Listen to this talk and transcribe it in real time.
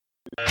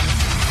Hey,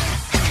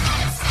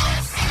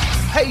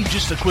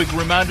 just a quick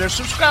reminder,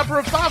 subscribe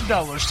for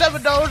 $5,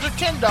 $7, or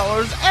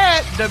 $10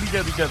 at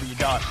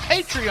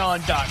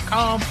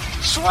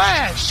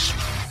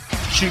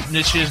www.patreon.com/Shooting the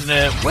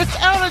Shiznit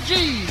without a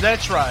G.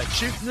 That's right,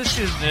 Shooting the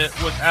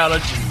Shiznit without a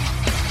G.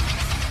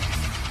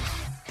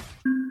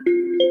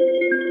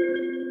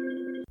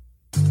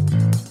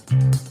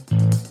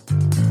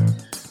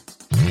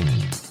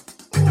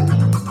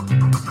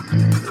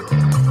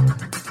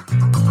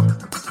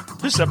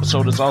 This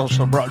episode is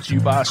also brought to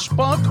you by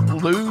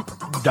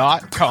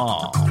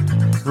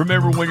SpunkLube.com.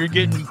 Remember, when you're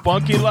getting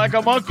funky like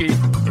a monkey,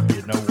 if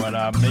you know what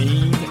I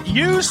mean,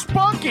 use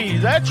Spunky.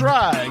 That's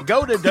right.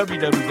 Go to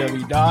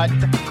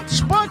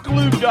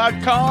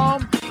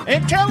www.SpunkLube.com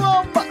and tell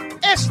them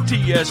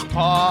STS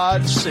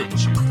Pod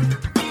sent you.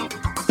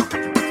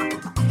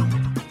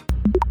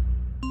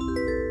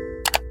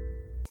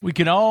 We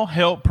can all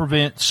help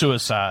prevent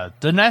suicide.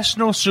 The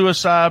National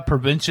Suicide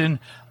Prevention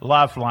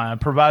Lifeline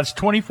provides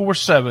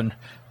 24/7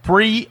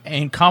 free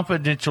and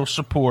confidential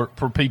support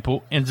for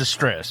people in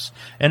distress,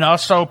 and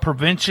also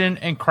prevention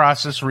and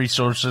crisis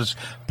resources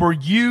for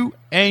you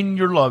and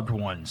your loved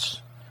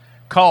ones.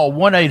 Call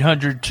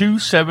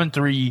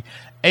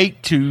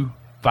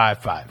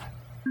 1-800-273-8255.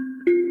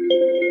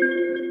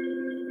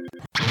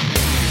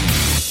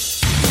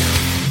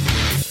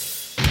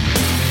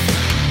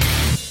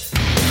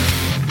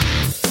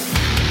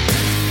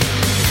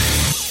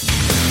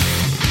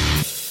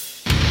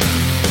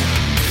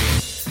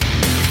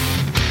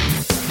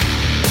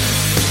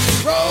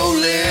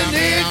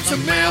 To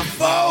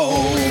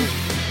Memphis,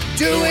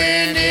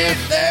 doing it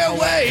their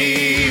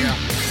way.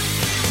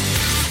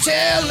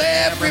 Tell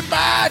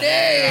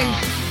everybody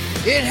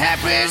it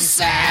happens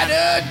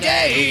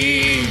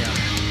Saturday.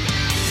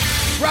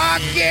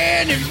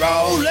 Rockin' and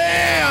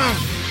rollin',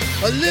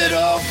 a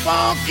little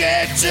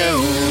funky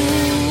too.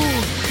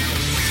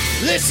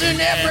 Listen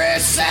every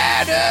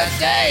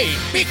Saturday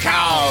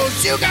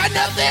because you got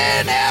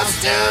nothing else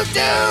to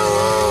do.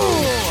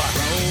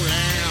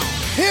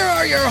 Here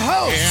are your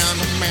hosts,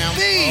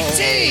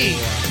 BT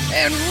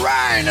and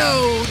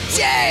Rhino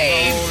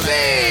JB.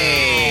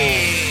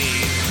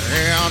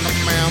 And the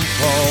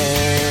Mempo.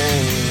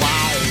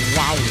 Wow,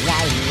 wow,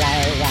 wow,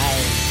 wow, wow.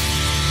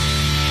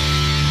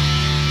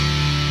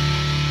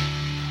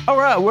 All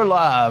right, we're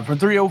live from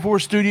 304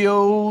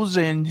 Studios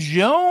in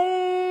Jonesboro,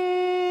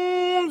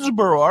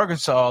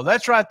 Arkansas.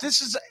 That's right.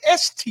 This is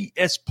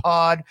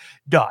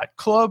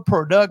STSPod.Club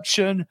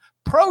production.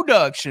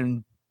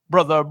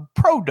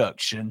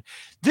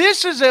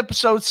 This is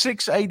episode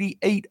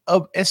 688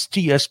 of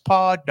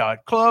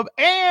STSPod.Club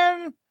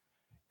and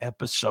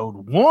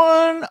episode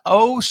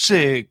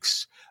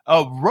 106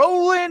 of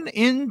Rolling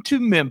into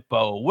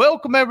Mempo.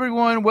 Welcome,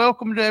 everyone.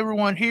 Welcome to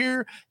everyone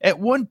here at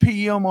 1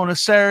 p.m. on a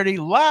Saturday,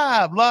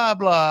 live.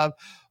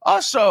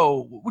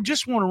 Also, we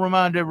just want to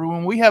remind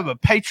everyone we have a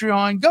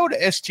Patreon. Go to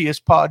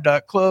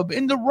STSPod.Club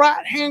in the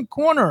right-hand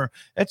corner.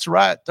 That's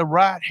right, the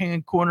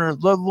right-hand corner.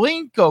 The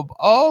link of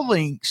all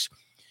links.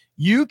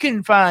 You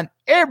can find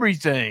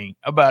everything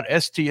about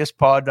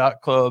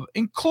STSPod.Club,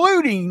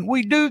 including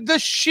we do the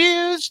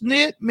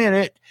Shiznit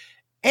Minute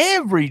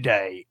every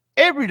day.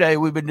 Every day.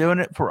 We've been doing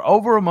it for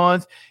over a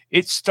month.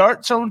 It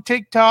starts on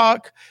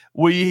TikTok.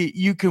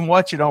 You can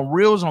watch it on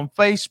Reels on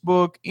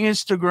Facebook,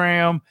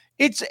 Instagram.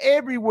 It's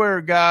everywhere,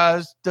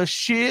 guys. The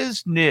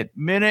Shiznit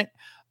Minute.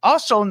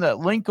 Also, in that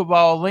link of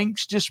all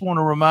links, just want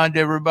to remind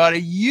everybody,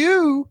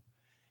 you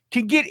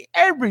can get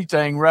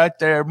everything right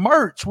there.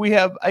 Merch. We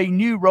have a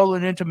new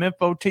Rolling into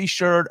Mempo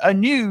t-shirt, a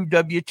new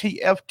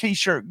WTF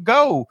t-shirt.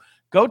 Go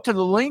to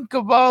the link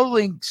of all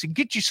links and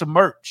get you some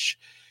merch.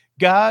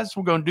 Guys,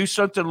 we're going to do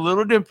something a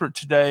little different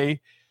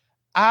today.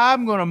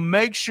 I'm going to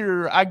make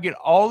sure I get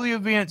all the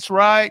events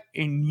right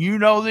and you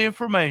know the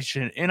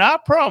information. And I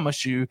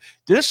promise you,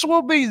 this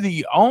will be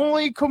the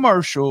only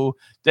commercial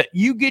that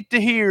you get to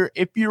hear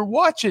if you're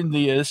watching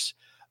this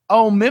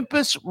on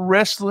Memphis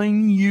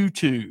Wrestling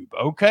YouTube,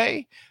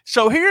 okay?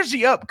 So here's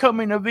the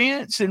upcoming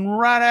events, and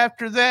right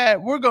after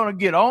that, we're going to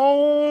get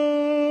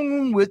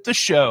on with the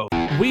show.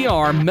 We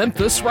are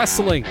Memphis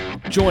Wrestling.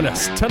 Join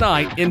us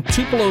tonight in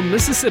Tupelo,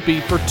 Mississippi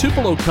for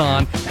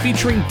TupeloCon,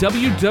 featuring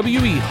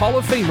WWE Hall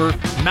of Famer,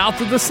 Mouth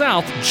of the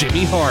South,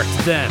 Jimmy Hart.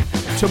 Then,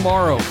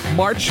 tomorrow,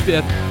 March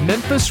 5th,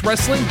 Memphis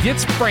Wrestling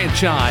gets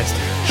franchised.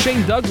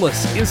 Shane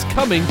Douglas is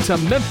coming to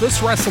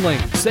Memphis Wrestling.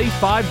 Save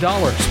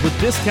 $5 with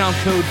discount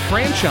code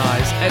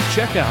FRANCHISE at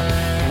checkout.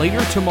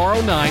 Later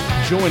tomorrow night,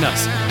 join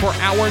us for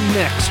our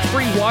next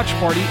free watch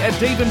party at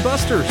Dave &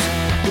 Buster's.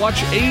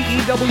 Watch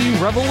AEW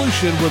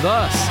Revolution with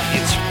us.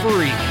 It's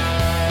free.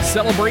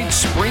 Celebrate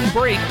spring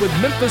break with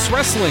Memphis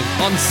Wrestling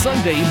on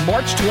Sunday,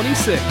 March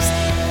 26th.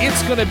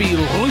 It's going to be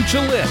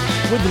Lucha Lit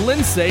with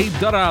Lince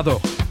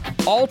Dorado.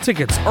 All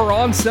tickets are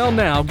on sale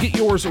now. Get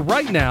yours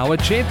right now at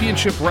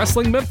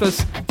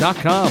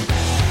ChampionshipWrestlingMemphis.com.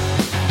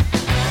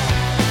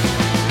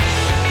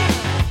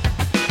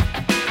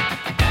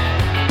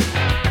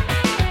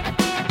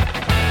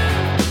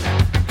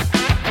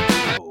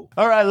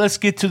 All right, let's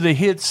get to the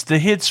hits. The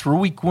hits for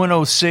week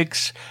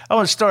 106. I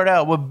want to start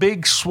out with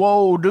Big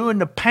Swole doing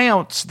the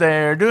pounce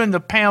there, doing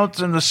the pounce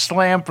and the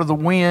slam for the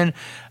win.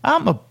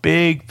 I'm a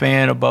big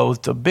fan of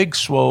both the Big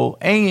Swole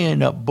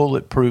and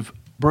Bulletproof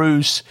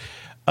Bruce.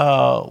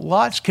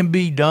 Lots can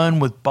be done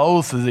with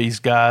both of these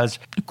guys.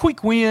 A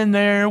quick win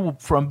there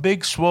from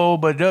Big Swole,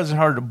 but it doesn't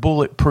hurt a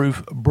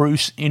Bulletproof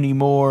Bruce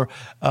anymore.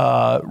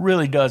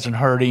 Really doesn't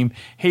hurt him.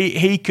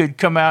 He could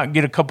come out and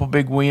get a couple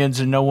big wins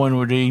and no one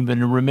would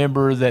even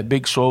remember that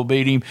Big Swole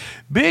beat him.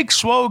 Big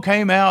Swole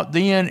came out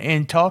then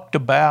and talked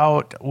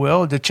about,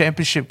 well, the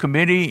championship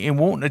committee and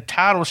wanting a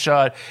title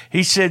shot.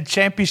 He said,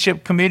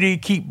 championship committee,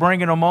 keep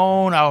bringing them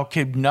on. I'll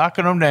keep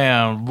knocking them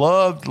down.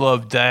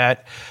 Loved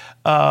that.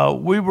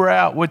 We were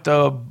out with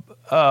the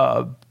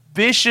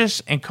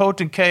Vicious and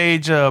Colton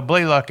Cage,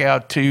 Blaylock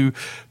out to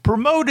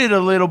promote it a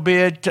little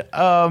bit.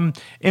 And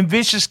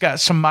Vicious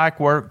got some mic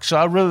work, so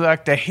I really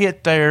like the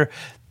hit there.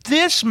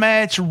 This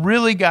match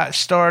really got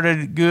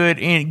started good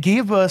and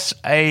gave us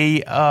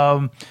a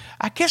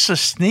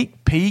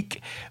sneak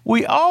peek.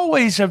 We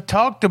always have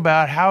talked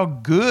about how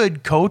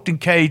good Colton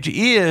Cage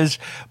is,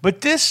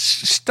 but this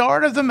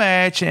start of the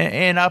match,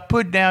 and I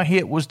put down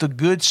hit was the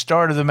good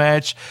start of the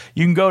match.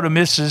 You can go to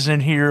Mrs.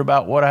 and hear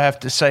about what I have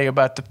to say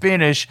about the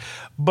finish,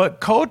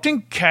 but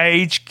Colton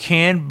Cage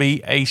can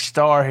be a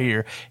star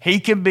here. He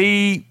can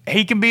be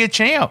a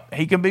champ.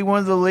 He can be one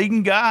of the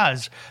leading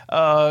guys.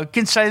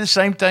 Can say the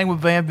same thing with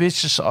Van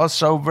Vicious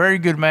also. Very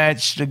good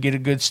match to get a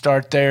good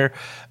start there.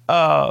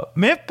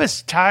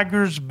 Memphis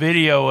Tigers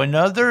video,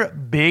 another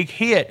big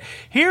hit.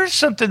 Here's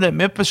something that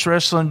Memphis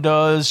Wrestling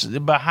does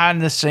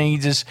behind the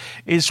scenes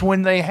is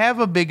when they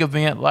have a big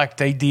event like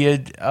they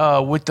did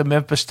with the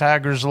Memphis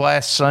Tigers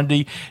last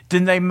Sunday,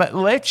 then they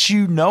let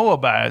you know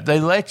about it. They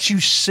let you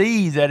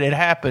see that it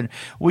happened.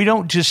 We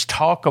don't just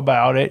talk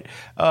about it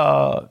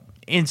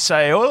and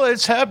say, oh,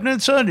 it's happening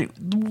Sunday.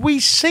 We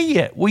see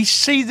it. We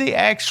see the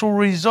actual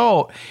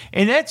result.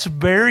 And that's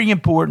very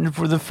important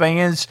for the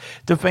fans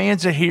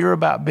that hear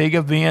about big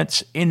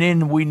events, and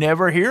then we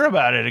never hear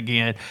about it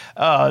again.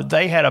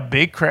 They had a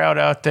big crowd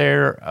out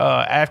there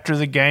after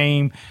the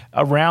game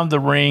around the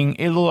ring.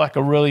 It looked like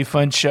a really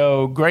fun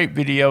show. Great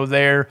video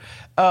there.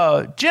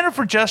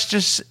 Jennifer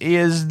Justice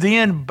is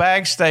then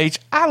backstage.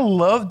 I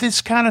love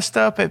this kind of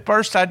stuff. At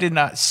first, I did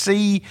not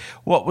see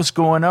what was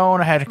going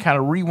on. I had to kind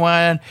of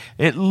rewind.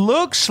 It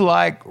looks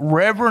like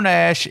Reverend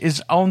Ash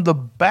is on the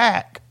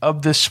back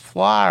of this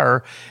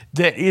flyer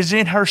that is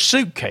in her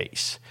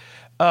suitcase.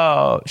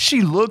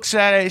 She looks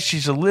at it.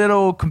 She's a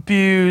little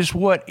confused.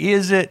 What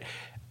is it?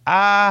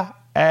 I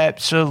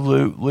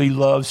absolutely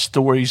love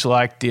stories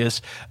like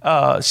this.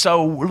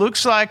 So it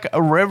looks like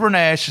Reverend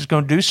Ash is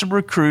going to do some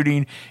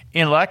recruiting.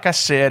 And like I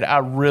said, I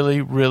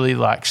really, really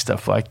like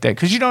stuff like that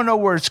because you don't know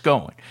where it's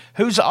going.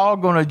 Who's all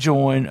going to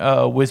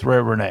join with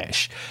Reverend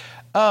Ash?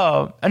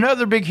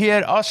 Another big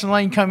hit, Austin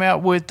Lane come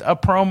out with a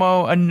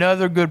promo,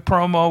 another good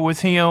promo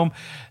with him.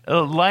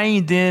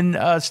 Lane then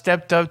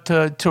stepped up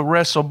to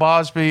wrestle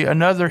Bosby,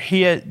 another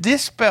hit.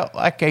 This felt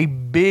like a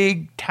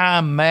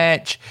big-time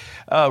match.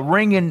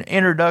 Ringing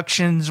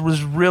introductions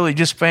was really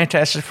just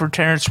fantastic for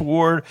Terrence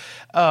Ward.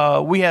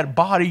 We had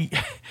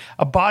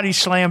a body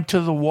slam to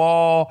the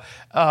wall.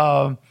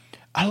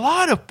 A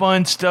lot of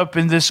fun stuff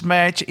in this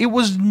match. It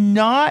was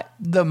not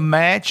the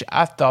match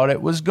I thought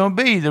it was going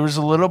to be. There was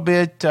a little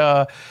bit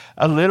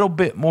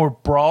more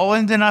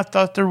brawling than I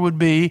thought there would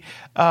be.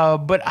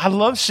 But I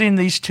love seeing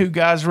these two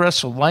guys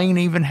wrestle. Lane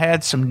even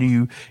had some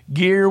new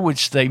gear,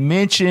 which they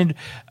mentioned.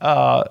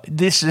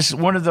 This is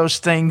one of those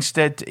things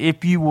that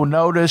if you will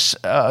notice,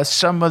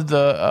 some of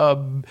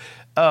the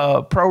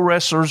pro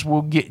wrestlers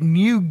will get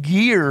new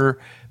gear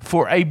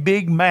for a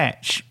big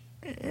match.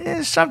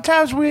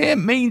 Sometimes it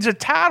means a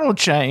title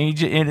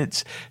change, and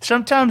it's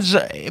sometimes,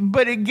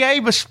 but it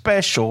gave a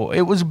special.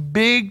 It was a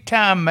big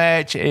time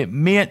match. It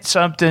meant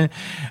something.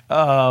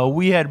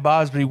 We had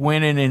Bosby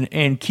winning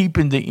and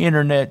keeping the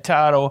internet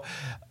title.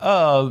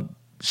 So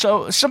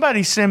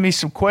somebody send me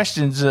some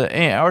questions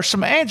or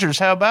some answers.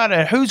 How about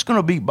it? Who's going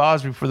to beat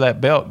Bosby for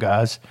that belt,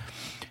 guys?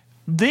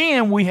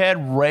 Then we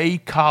had Ray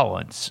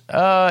Collins.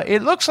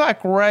 It looks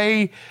like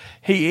Ray,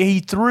 he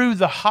threw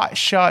the hot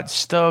shot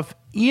stuff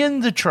in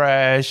the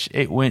trash.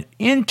 It went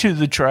into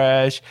the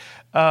trash.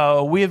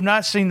 We have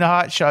not seen the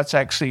hot shots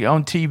actually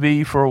on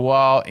TV for a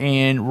while,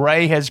 and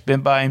Ray has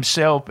been by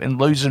himself and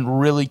losing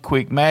really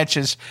quick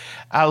matches.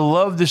 I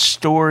love the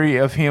story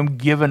of him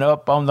giving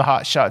up on the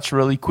hot shots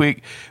really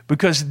quick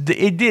because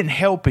it didn't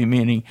help him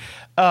any.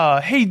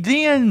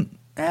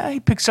 He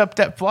picks up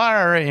that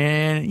flyer,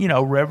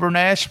 and Reverend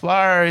Ash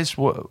flyer is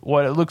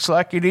what it looks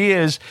like it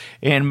is,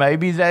 and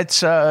maybe that's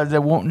they're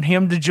wanting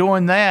him to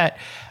join that.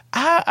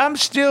 I'm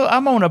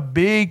on a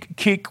big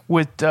kick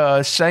with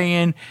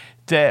saying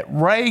that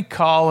Ray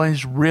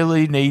Collins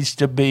really needs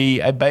to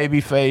be a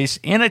babyface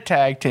in a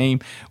tag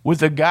team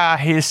with a guy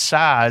his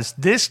size.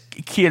 This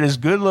kid is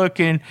good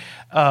looking.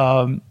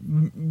 has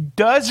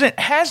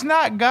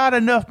not got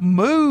enough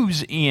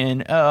moves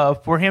in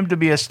for him to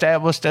be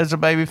established as a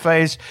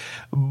babyface,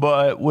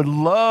 but would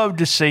love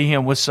to see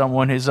him with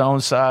someone his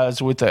own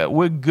size with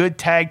good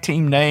tag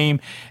team name,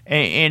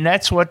 and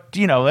that's what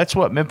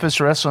Memphis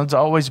Wrestling's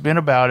always been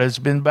about. It's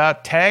been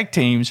about tag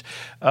teams.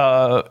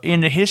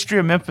 In the history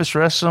of Memphis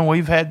Wrestling,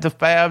 we've had the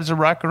Fabs, the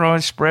Rock and Roll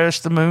Express,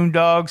 the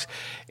Moondogs.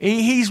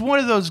 He's one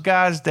of those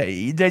guys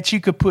that you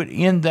could put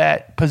in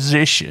that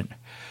position.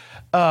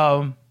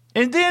 And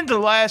then the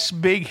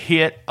last big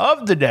hit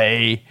of the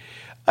day,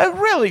 a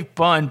really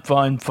fun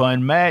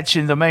match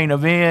in the main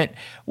event.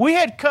 We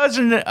had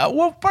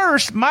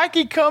first,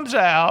 Mikey comes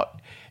out,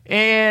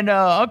 and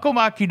Uncle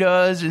Mikey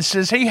does, and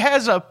says he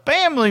has a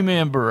family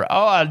member.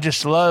 Oh, I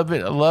just love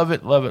it. I love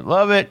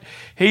it.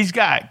 He's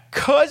got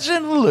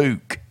Cousin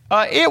Luke.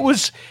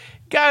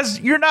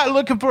 Guys, you're not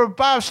looking for a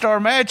 5-star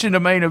match in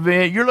the main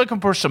event. You're looking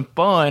for some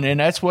fun,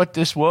 and that's what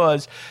this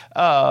was.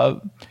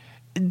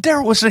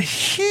 There was a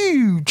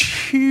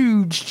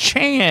huge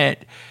chant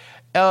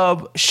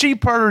of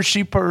sheep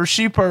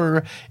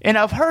herder. And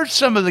I've heard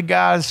some of the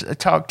guys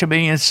talk to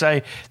me and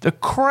say the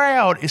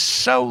crowd is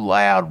so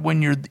loud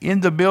when you're in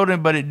the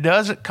building, but it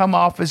doesn't come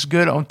off as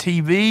good on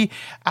TV.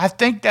 I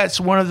think that's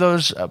one of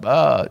those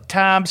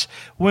times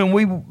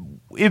when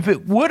if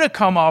it would have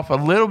come off a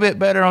little bit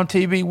better on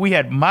TV, we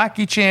had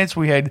Mikey chants,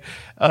 we had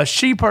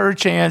sheep herder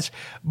chants,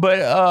 but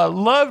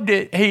loved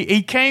it.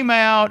 He came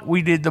out,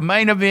 we did the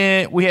main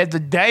event, we had the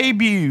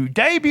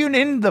debuting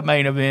in the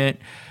main event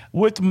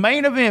with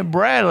main event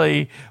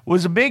Bradley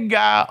was a big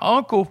guy,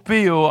 Uncle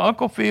Phil.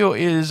 Uncle Phil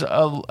is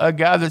a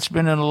guy that's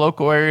been in the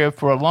local area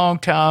for a long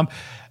time.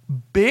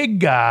 Big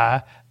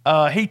guy.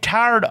 He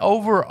tired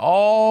over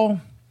all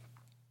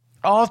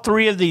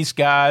three of these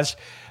guys.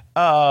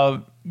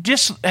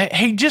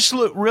 He just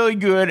looked really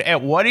good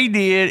at what he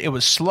did. It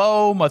was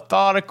slow,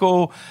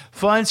 methodical,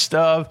 fun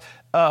stuff.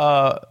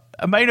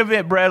 Main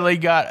event Bradley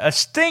got a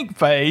stink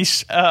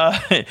face.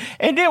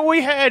 And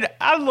then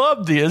I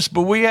love this,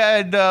 but we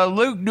had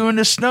Luke doing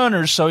the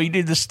stunner. So he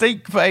did the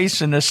stink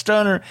face and the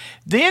stunner.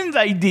 Then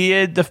they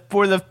did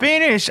for the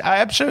finish. I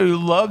absolutely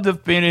love the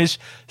finish.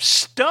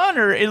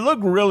 Stunner, it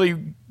looked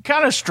really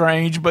kind of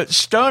strange, but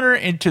stunner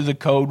into the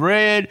code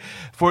red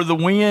for the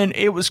win.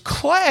 It was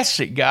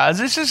classic, guys.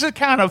 This is the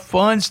kind of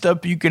fun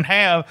stuff you can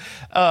have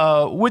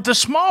with a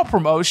small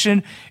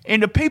promotion,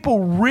 and the people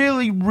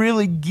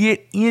really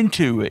get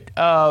into it.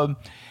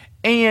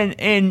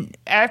 And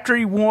after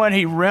he won,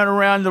 he ran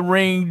around the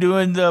ring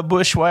doing the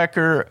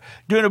bushwhacker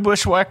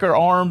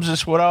arms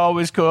is what I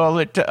always call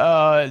it.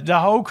 The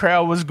whole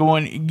crowd was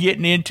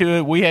getting into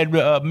it. We had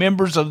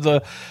members of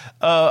the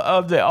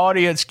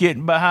audience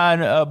getting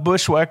behind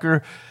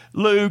Bushwhacker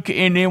Luke,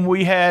 and then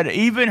we had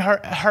even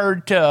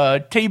heard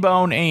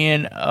T-Bone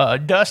and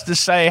Dustin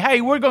say,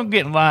 "Hey, we're gonna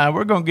get in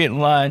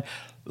line."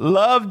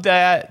 Love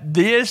that.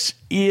 This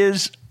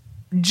is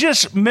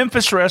just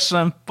Memphis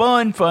Wrestling,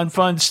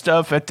 fun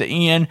stuff at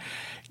the end.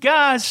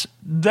 Guys,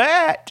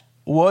 that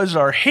was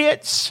our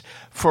hits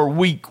for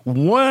week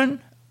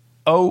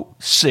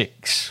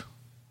 106.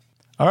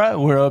 All right,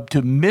 we're up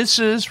to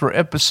misses for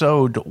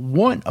episode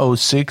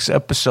 106.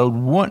 Episode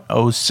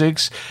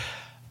 106.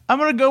 I'm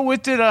going to go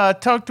with it. I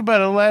talked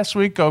about it last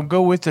week. I'll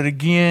go with it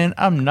again.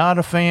 I'm not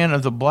a fan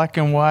of the black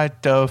and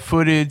white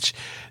footage.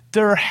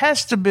 There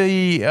has to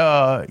be,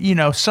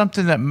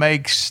 something that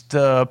makes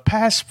the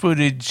past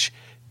footage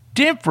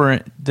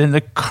different than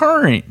the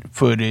current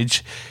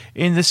footage,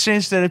 in the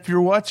sense that if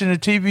you're watching a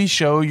TV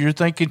show, you're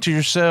thinking to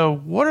yourself,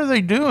 what are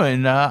they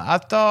doing? I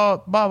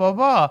thought blah, blah,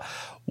 blah.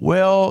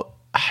 Well,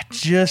 I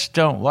just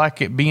don't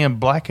like it being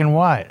black and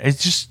white.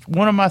 It's just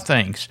one of my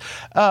things.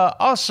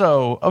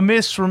 Also, a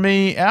miss for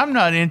me, I'm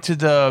not into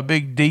the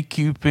big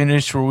DQ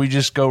finish where we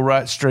just go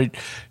right straight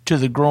to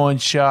the groin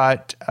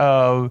shot.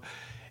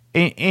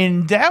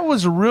 And that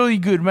was a really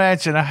good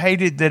match, and I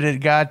hated that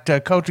it got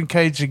Colton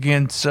Cage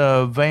against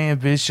Van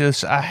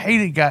Vicious. I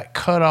hate it got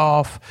cut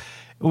off.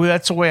 Well,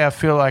 that's the way I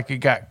feel like it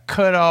got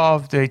cut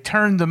off. They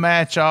turned the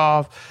match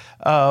off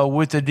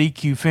with the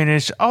DQ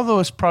finish, although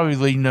it's probably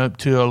leading up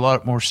to a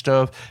lot more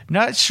stuff.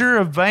 Not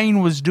sure if Vane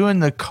was doing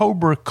the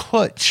Cobra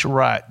Clutch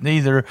right,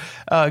 neither.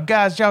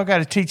 Guys, y'all got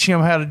to teach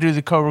him how to do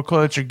the Cobra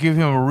Clutch or give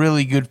him a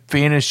really good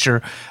finish,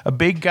 or a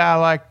big guy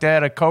like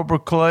that, a Cobra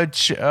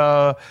Clutch,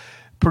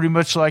 pretty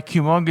much like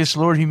Humongous,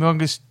 Lord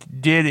Humongous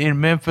did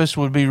in Memphis,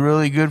 would be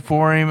really good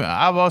for him.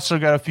 I've also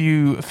got a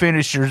few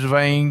finishers,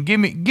 Vane. Give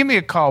me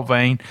a call,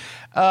 Vane.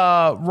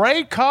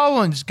 Ray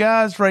Collins,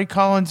 guys. Ray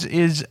Collins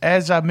is,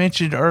 as I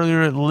mentioned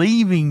earlier,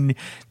 leaving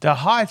the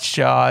Hot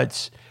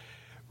Shots.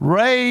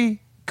 Ray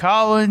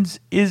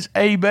Collins is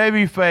a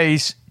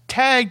babyface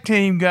tag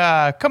team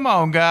guy. Come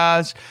on,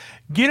 guys.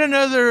 Get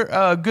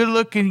another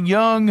good-looking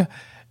young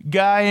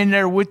guy in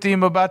there with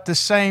him about the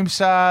same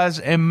size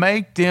and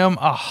make them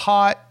a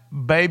hot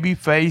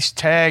babyface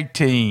tag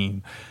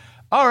team.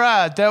 All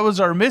right, that was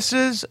our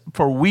misses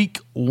for week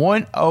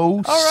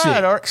 106. All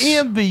right, our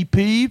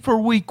MVP for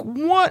week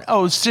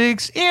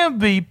 106.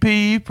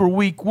 MVP for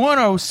week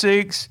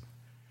 106.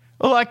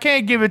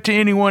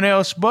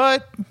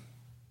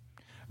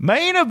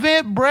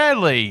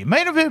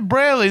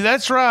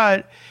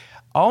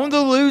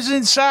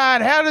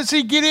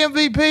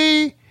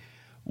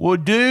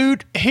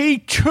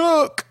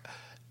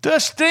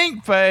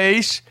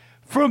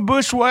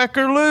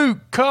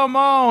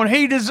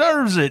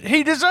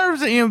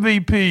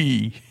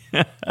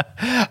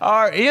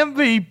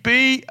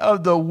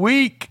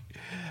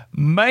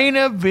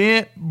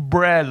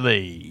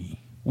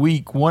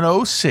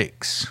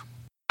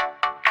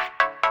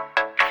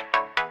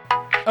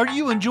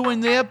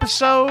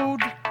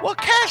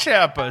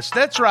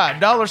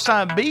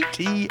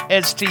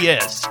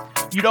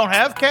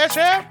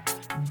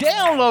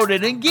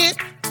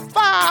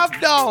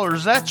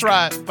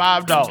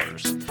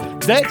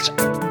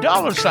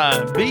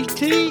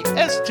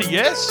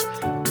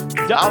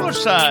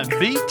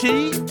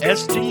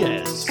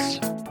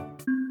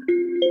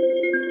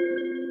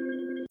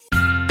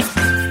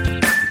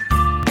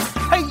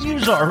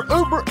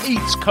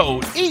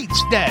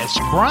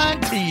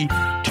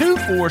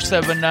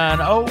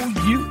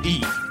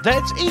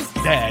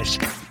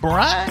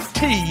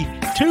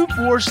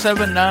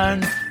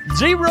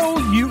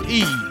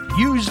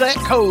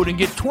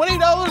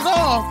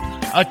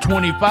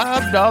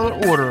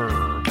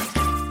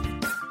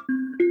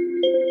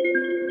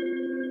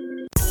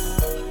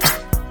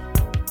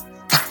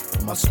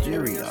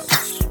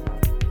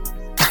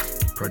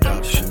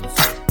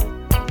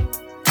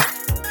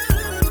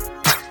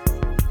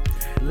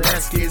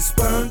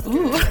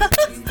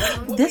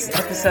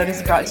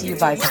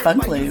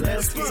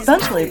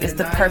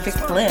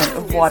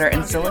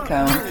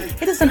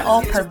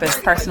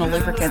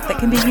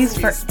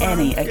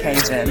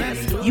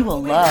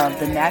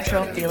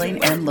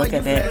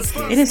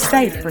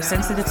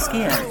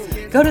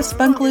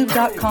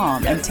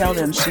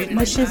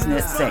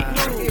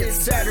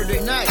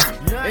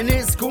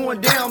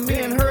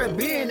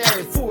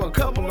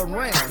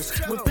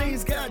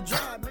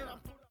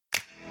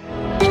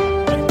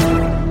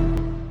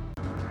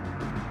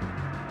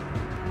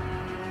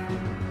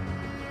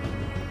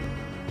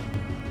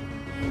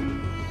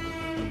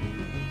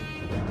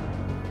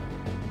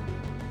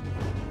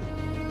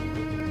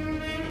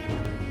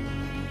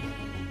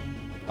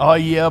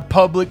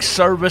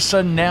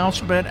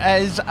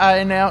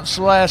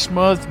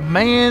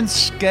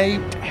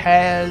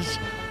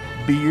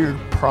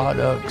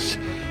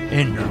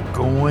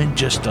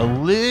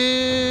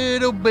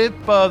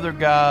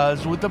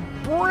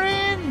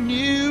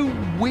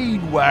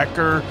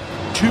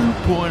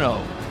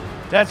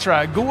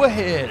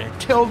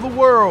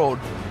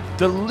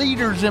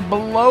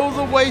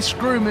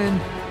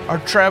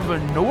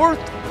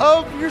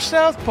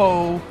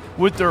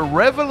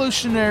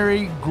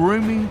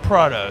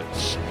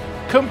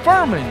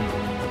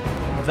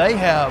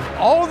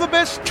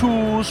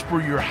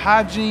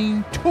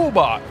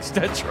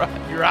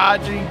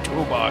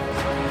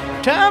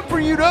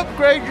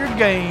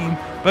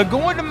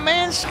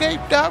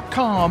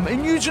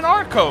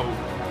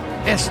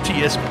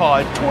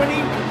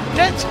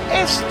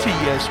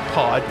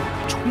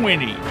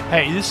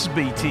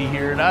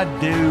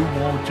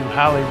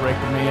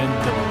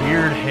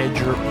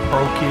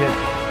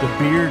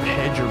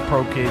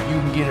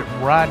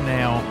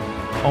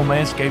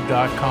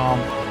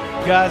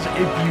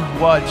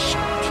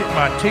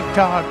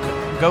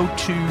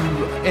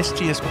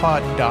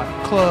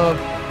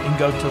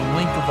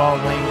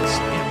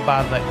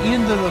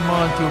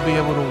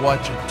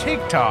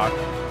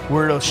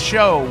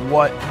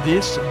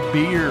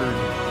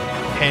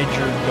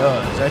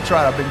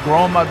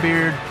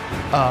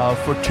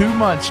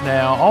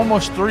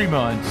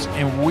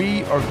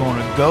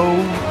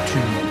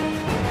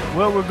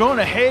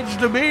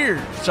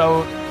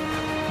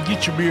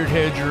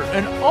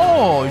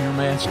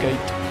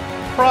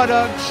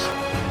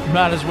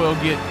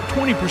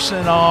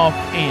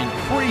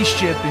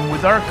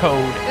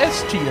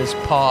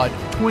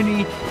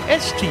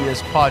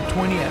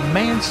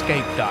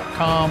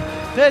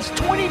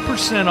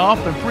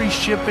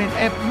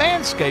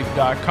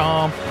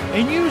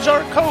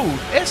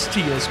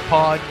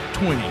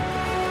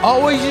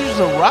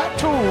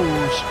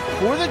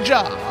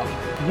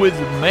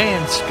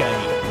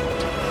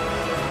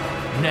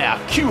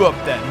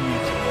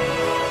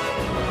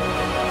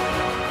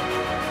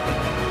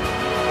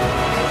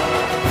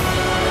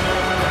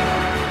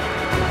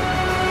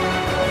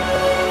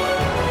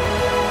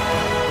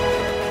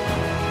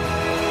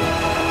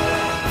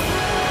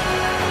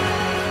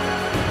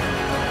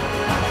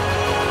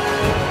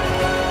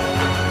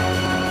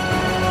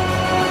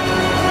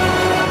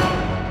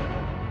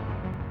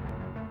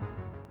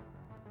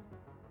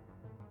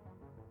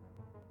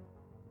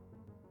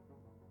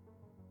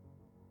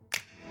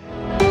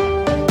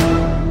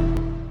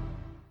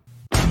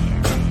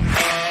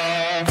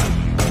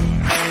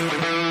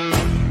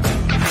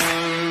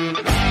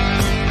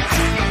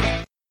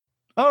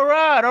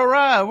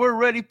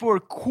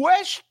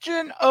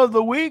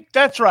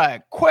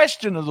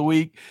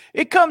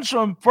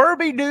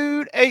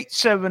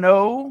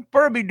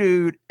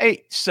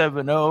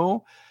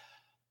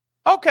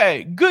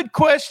 Okay, good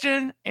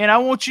question. And I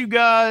want you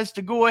guys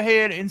to go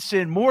ahead and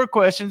send more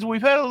questions. We've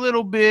had a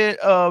little bit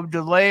of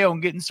delay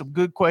on getting some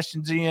good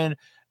questions in.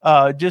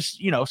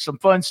 Just, some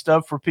fun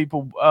stuff for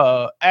people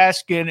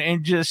asking,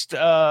 and just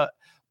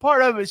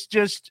part of it's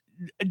just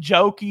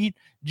joking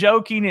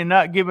and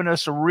not giving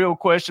us a real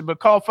question. But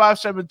call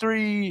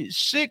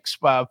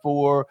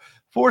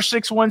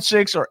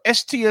 573-654-4616 or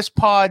STS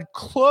Pod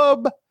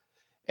Club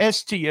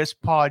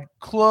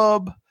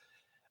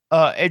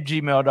at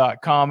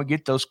gmail.com and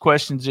get those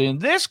questions in.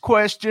 This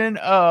question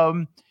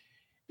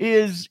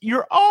is,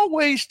 you're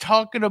always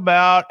talking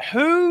about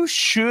who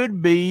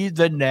should be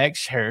the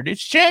next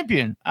Heritage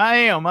Champion. I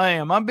am.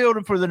 I'm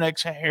building for the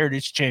next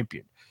Heritage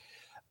Champion.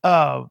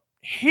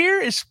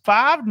 Here is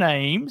 5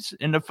 names,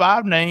 and the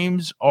 5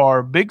 names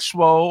are Big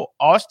Swole,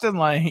 Austin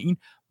Lane,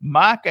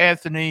 Mike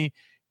Anthony,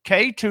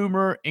 Kay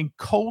Toomer, and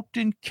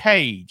Colton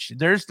Cage.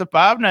 There's the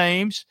 5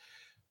 names.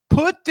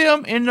 Put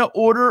them in the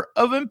order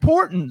of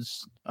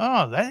importance.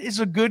 Oh, that is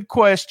a good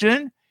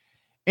question.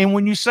 And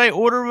when you say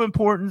order of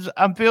importance,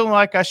 I'm feeling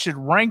like I should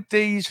rank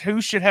these.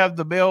 Who should have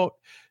the belt?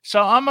 So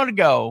I'm going to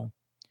go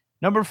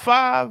number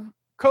 5,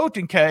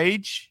 Colton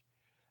Cage.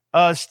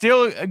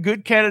 Still a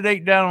good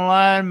candidate down the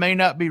line. May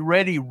not be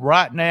ready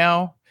right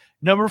now.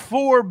 Number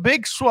 4,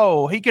 Big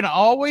Swole. He can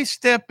always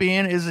step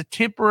in as a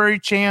temporary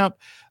champ.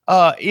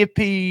 If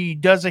he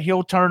does a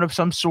heel turn of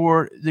some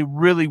sort, they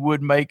really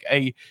would make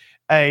a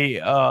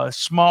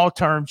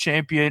small-term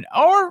champion.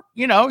 Or,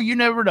 you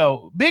never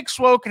know. Big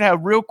Swole can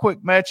have real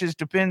quick matches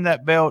to pin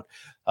that belt,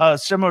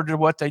 similar to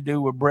what they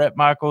do with Bret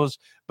Michaels.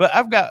 But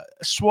I've got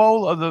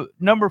Swole of the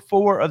number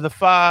 4 of the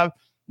 5.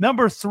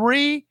 Number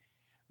 3,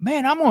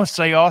 man, I'm going to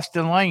say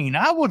Austin Lane.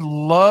 I would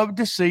love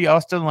to see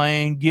Austin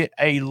Lane get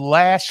a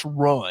last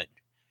run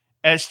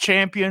as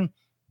champion.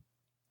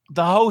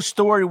 The whole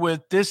story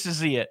with this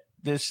is it.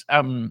 This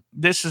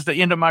is the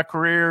end of my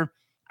career.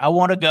 I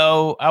want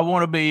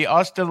to be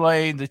Austin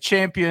Lane, the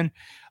champion.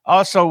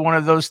 Also one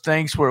of those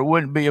things where it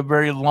wouldn't be a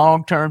very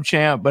long-term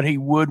champ, but he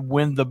would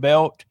win the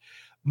belt.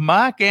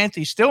 Mike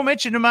Anthony, still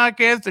mentioning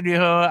Mike Anthony.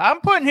 I'm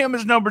putting him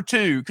as number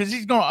 2 because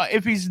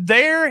if he's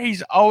there,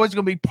 he's always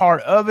going to be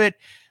part of it.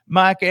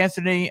 Mike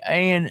Anthony.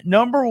 And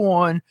number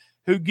 1,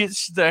 who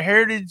gets the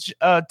Heritage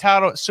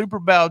title at Super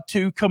Bowl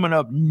 2 coming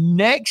up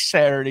next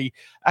Saturday,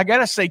 I got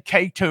to say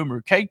Kay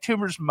Toomer. Kay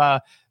Toomer's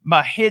my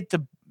hit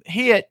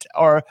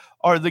or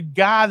the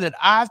guy that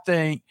I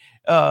think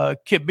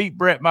can beat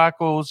Bret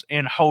Michaels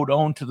and hold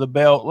on to the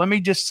belt. Let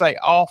me just say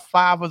all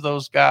 5 of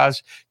those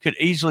guys could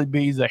easily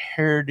be the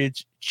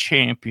Heritage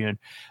champion.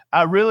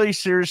 I really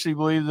seriously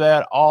believe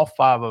that all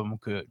 5 of them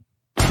could.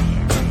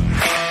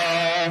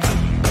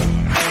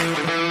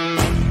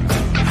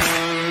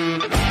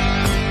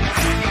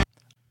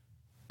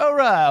 All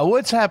right,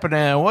 what's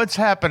happening? What's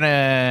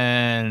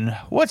happening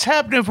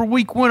for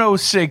week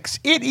 106?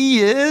 It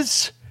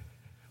is...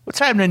 What's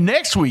happening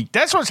next week?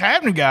 That's what's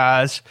happening,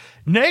 guys.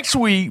 Next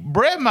week,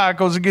 Bret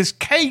Michaels against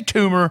Kay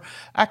Toomer.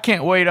 I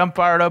can't wait. I'm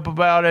fired up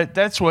about it.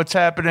 That's what's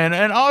happening.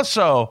 And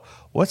also,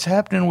 what's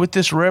happening with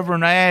this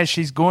Reverend Ash?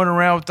 He's going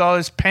around with all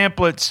his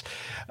pamphlets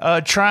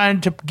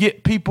trying to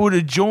get people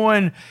to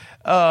join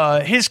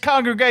his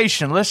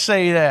congregation. Let's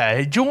say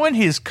that. Join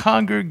his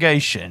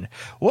congregation.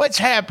 What's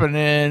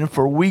happening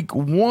for week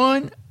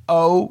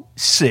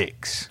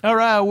 106? All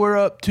right, we're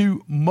up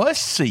to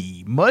must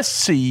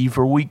see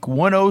for week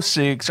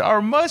 106.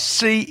 Our must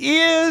see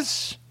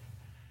is,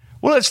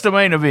 well, it's the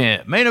main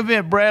event,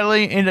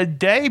 Bradley, in the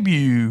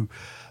debut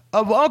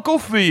of Uncle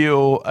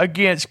Phil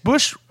against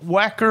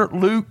Bushwhacker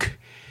Luke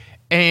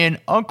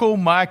and Uncle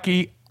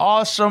Mikey.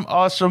 Awesome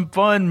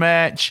fun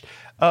match.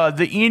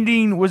 The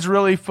ending was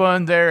really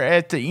fun there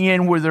at the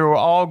end where they were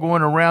all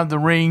going around the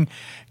ring.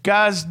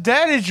 Guys,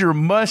 that is your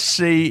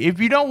must-see. If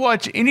you don't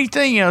watch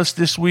anything else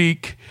this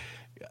week,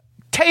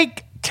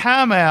 take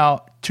time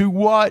out to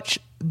watch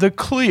the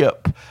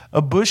clip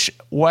of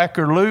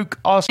Bushwhacker Luke.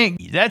 Awesome.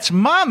 That's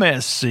my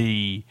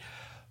must-see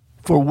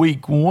for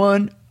week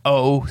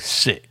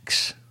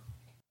 106.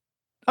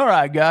 All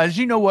right, guys,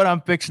 you know what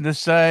I'm fixing to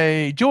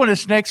say. Join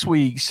us next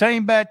week.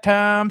 Same bad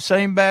time,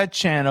 same bad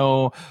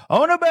channel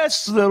on the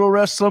best little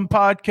wrestling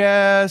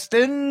podcast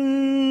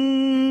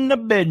in the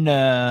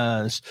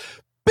business.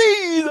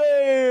 Be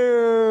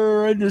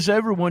there. And as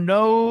everyone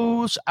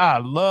knows, I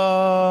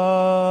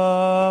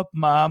love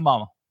my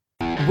mama.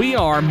 We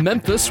are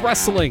Memphis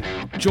Wrestling.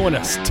 Join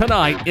us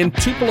tonight in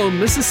Tupelo,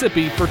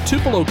 Mississippi for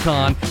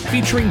TupeloCon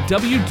featuring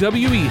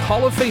WWE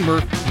Hall of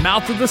Famer,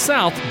 Mouth of the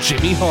South,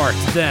 Jimmy Hart.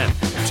 Then,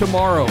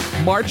 tomorrow,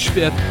 March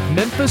 5th,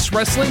 Memphis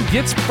Wrestling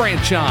gets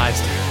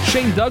franchised.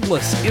 Shane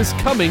Douglas is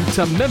coming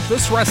to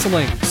Memphis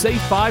Wrestling. Save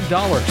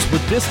 $5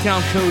 with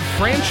discount code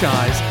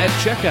FRANCHISE at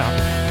checkout.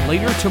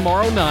 Later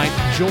tomorrow night,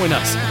 join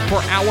us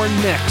for our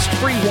next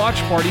free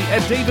watch party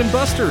at Dave &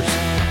 Buster's.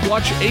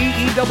 Watch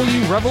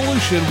AEW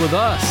Revolution with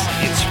us.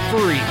 It's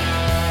free.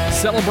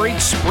 Celebrate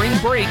spring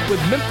break with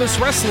Memphis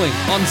Wrestling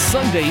on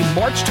Sunday,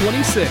 March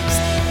 26th.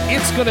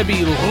 It's going to be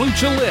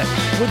Lucha Lit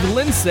with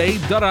Lindsay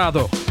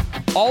Dorado.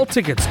 All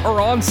tickets are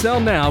on sale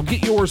now.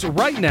 Get yours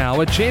right now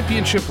at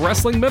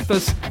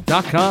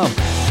ChampionshipWrestlingMemphis.com.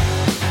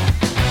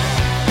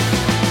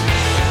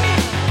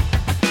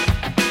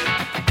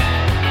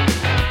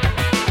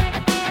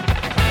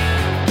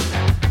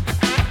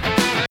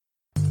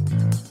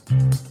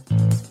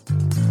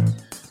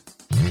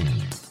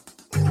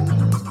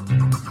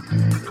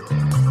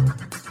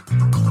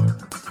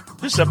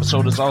 This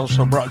episode is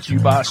also brought to you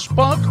by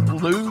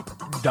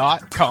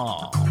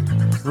SpunkLube.com.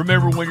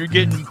 Remember, when you're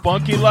getting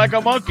funky like a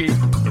monkey,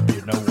 if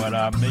you know what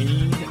I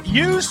mean,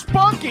 use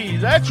Spunky.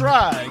 That's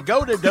right.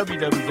 Go to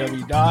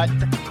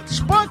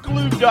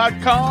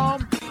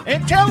www.spunklube.com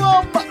and tell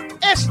them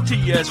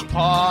STS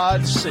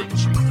Pod sent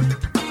you.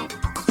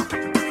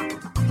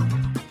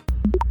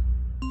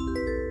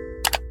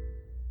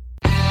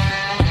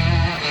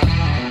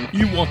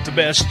 You want the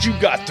best, you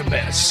got the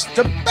best.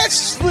 The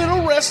best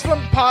little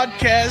wrestling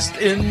podcast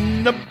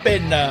in the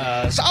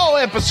business. All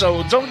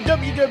episodes on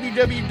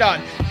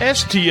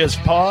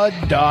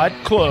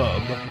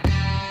www.stspod.club.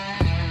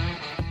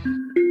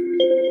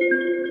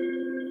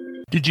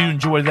 Did you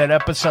enjoy that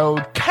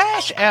episode?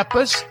 Cash App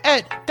us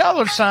at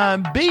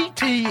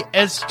 $BTSTS.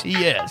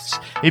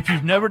 If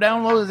you've never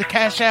downloaded the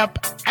Cash App,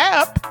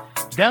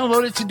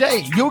 download it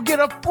today. You'll get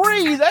a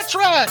free, that's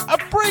right, a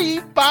free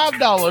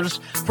 $5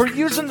 for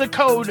using the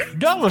code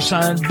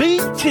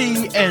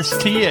 $BTSTS.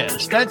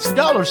 That's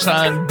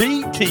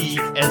 $BTSTS.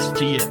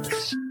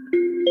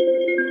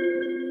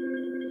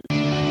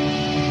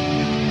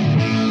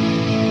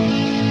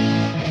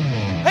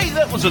 Hey,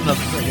 that was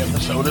another great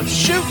episode of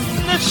Shooting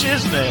the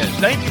Shiznit.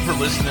 Thank you for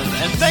listening,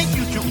 and thank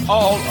you to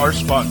all our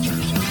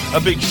sponsors.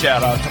 A big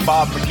shout out to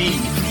Bob McGee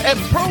at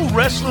Pro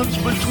Wrestling's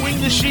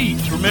Between the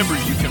Sheets. Remember,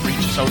 you can reach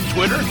us on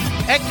Twitter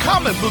at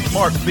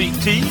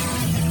ComicBookMarkBT,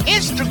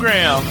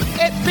 Instagram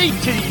at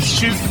BT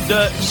Shooting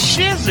the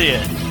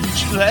Shizit.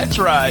 That's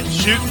right,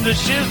 Shooting the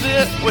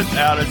Shizit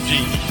without a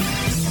G.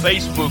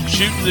 Facebook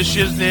Shooting the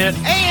Shiznit,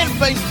 and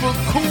Facebook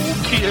Cool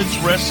Kids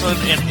Wrestling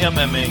and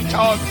MMA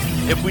Talk.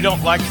 If we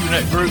don't like you in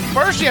that group,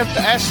 first you have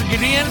to ask to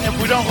get in. If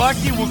we don't like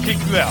you, we'll kick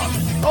you out.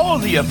 All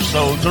of the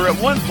episodes are at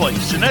one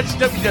place, and that's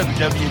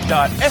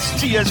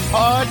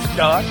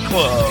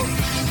www.stspod.club.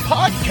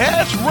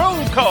 Podcast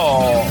Roll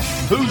Call.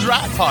 Who's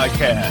Right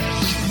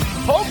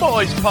Podcast. Po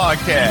Boys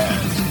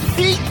Podcast.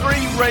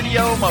 P3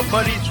 Radio, my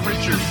buddies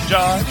Richard and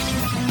Josh.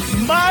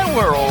 My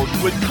World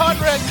with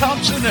Conrad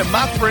Thompson and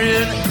my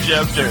friend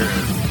Jeff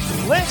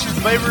Darren. Lance's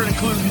favorite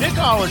include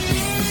Nickology,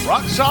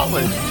 Rock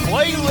Solid,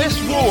 Playlist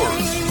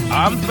Wars,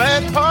 I'm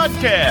Fat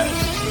Podcast.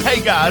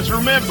 Hey guys,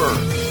 remember,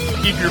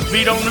 keep your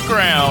feet on the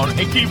ground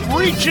and keep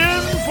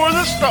reaching for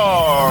the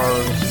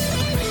stars.